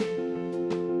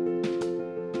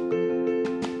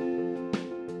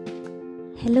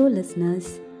Hello,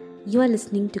 listeners. You are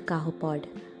listening to Kahopod.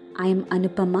 I am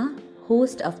Anupama,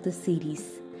 host of the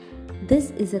series. This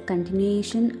is a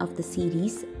continuation of the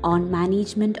series on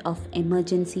management of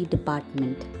emergency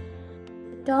department.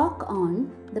 To talk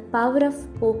on the power of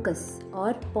POCUS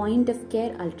or point of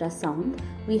care ultrasound,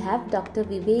 we have Dr.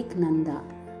 Vivek Nanda,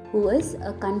 who is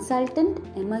a consultant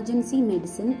emergency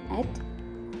medicine at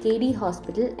KD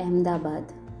Hospital,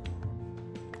 Ahmedabad.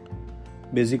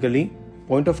 Basically,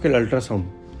 point of care ultrasound,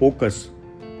 POCUS,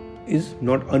 is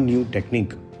not a new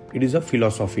technique. It is a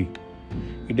philosophy.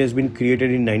 It has been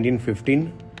created in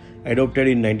 1915, adopted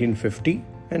in 1950,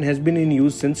 and has been in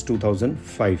use since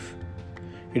 2005.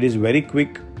 It is very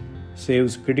quick,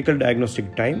 saves critical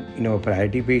diagnostic time in our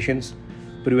priority patients,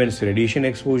 prevents radiation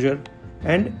exposure,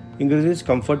 and increases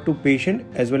comfort to patient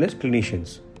as well as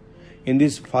clinicians. In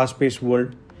this fast-paced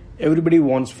world, everybody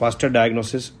wants faster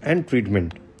diagnosis and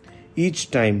treatment. Each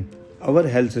time, our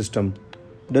health system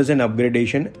does an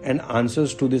upgradation and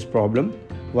answers to this problem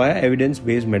via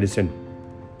evidence-based medicine.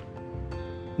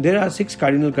 There are 6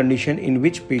 cardinal conditions in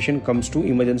which patient comes to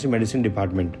emergency medicine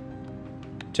department: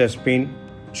 chest pain,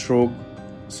 stroke,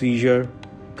 seizure,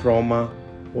 trauma,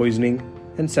 poisoning,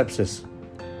 and sepsis.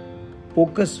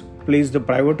 POCUS plays the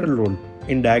pivotal role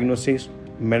in diagnosis,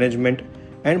 management,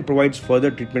 and provides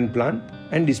further treatment plan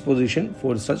and disposition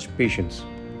for such patients.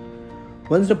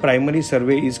 Once the primary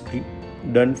survey is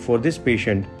done for this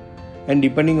patient, and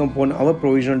depending upon our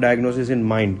provisional diagnosis in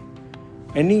mind,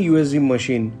 any USG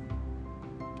machine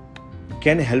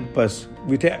can help us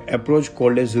with an approach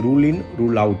called as rule in,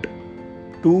 rule out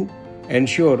to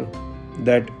ensure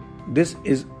that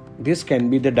this can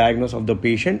be the diagnosis of the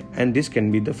patient and this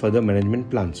can be the further management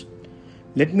plans.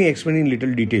 Let me explain in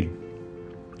little detail.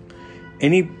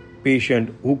 Any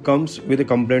patient who comes with a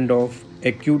complaint of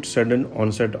acute sudden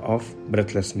onset of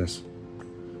breathlessness.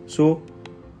 So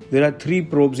there are 3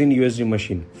 probes in USG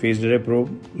machine: phased array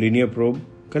probe, linear probe,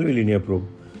 curvilinear probe.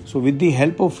 So with the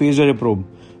help of phased array probe,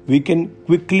 we can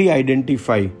quickly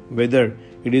identify whether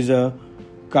it is a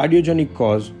cardiogenic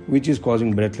cause which is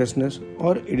causing breathlessness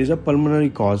or it is a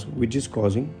pulmonary cause which is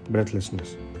causing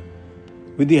breathlessness.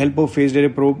 With the help of phased array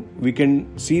probe, we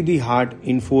can see the heart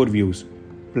in 4 views: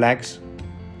 plaques,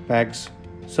 packs,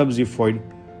 subxiphoid,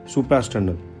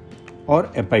 suprasternal or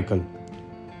apical.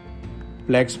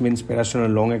 Plaques means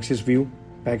parasternal long axis view,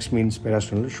 packs means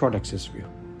parasternal short axis view.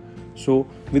 So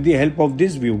with the help of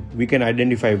this view, we can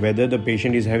identify whether the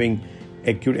patient is having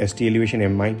acute ST elevation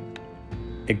MI,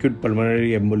 acute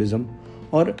pulmonary embolism,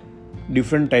 or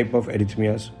different type of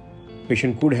arrhythmias.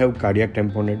 Patient could have cardiac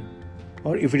tamponade,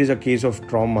 or if it is a case of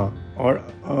trauma or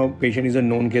a patient is a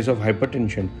known case of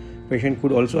hypertension, patient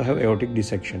could also have aortic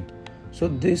dissection. So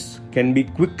this can be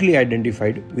quickly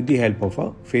identified with the help of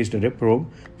a phased array probe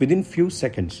within few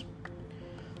seconds.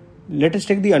 Let us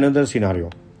take the another scenario.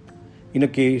 In a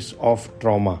case of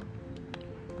trauma,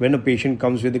 when a patient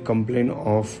comes with a complaint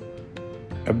of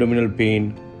abdominal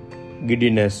pain,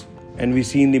 giddiness, and we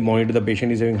see in the monitor the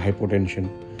patient is having hypotension,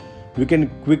 we can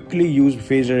quickly use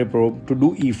phased array probe to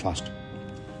do EFAST.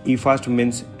 EFAST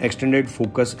means extended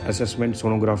focus assessment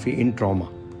sonography in trauma.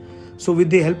 So with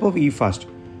the help of EFAST,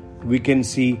 we can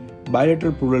see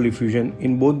bilateral pleural effusion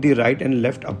in both the right and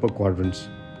left upper quadrants.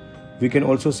 We can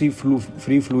also see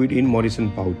free fluid in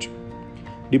Morrison pouch.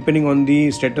 Depending on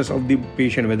the status of the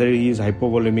patient, whether he is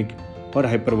hypovolemic or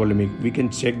hypervolemic, we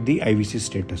can check the IVC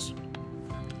status.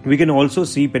 We can also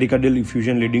see pericardial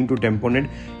effusion leading to tamponade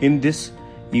in this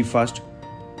EFAST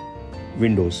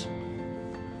windows.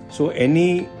 So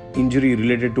any injury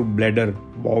related to bladder,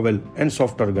 bowel and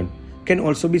soft organ can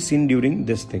also be seen during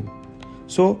this thing.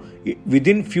 So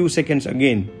within few seconds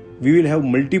again, we will have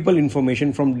multiple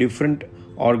information from different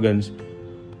organs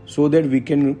so that we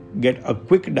can get a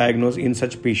quick diagnosis in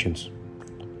such patients.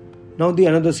 Now the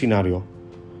another scenario.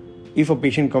 If a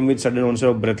patient comes with sudden onset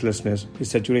of breathlessness, his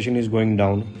saturation is going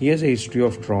down, he has a history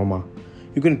of trauma,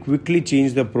 you can quickly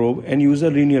change the probe and use a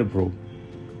linear probe.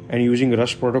 And using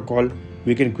Rush protocol,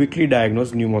 we can quickly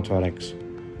diagnose pneumothorax.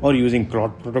 Or using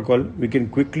Clot protocol, we can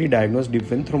quickly diagnose deep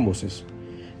vein thrombosis.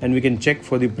 And we can check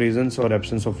for the presence or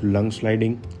absence of lung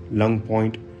sliding, lung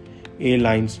point, A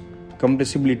lines,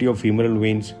 compressibility of femoral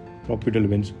veins, propital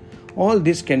veins. All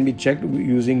this can be checked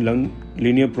using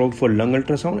linear probe for lung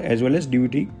ultrasound as well as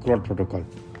DVT Clot protocol.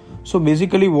 So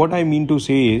basically what I mean to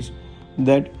say is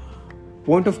that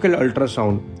point of care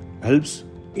ultrasound helps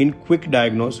in quick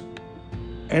diagnosis,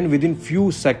 and within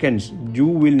few seconds you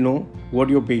will know what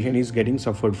your patient is getting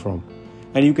suffered from,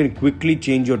 and you can quickly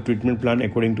change your treatment plan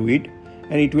according to it,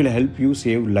 and it will help you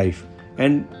save life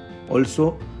and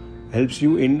also helps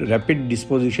you in rapid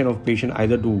disposition of patient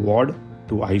either to ward,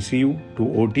 to ICU,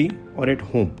 to OT or at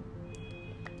home.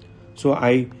 So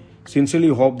I sincerely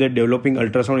hope that developing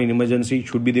ultrasound in emergency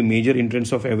should be the major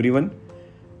interest of everyone,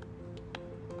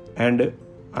 and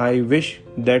I wish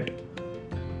that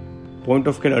point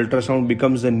of care ultrasound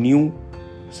becomes the new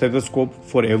stethoscope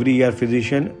for every ER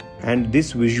physician, and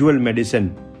this visual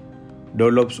medicine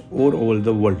develops all over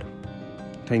the world.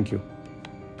 Thank you.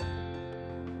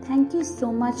 Thank you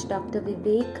so much, Dr.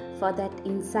 Vivek, for that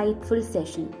insightful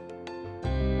session.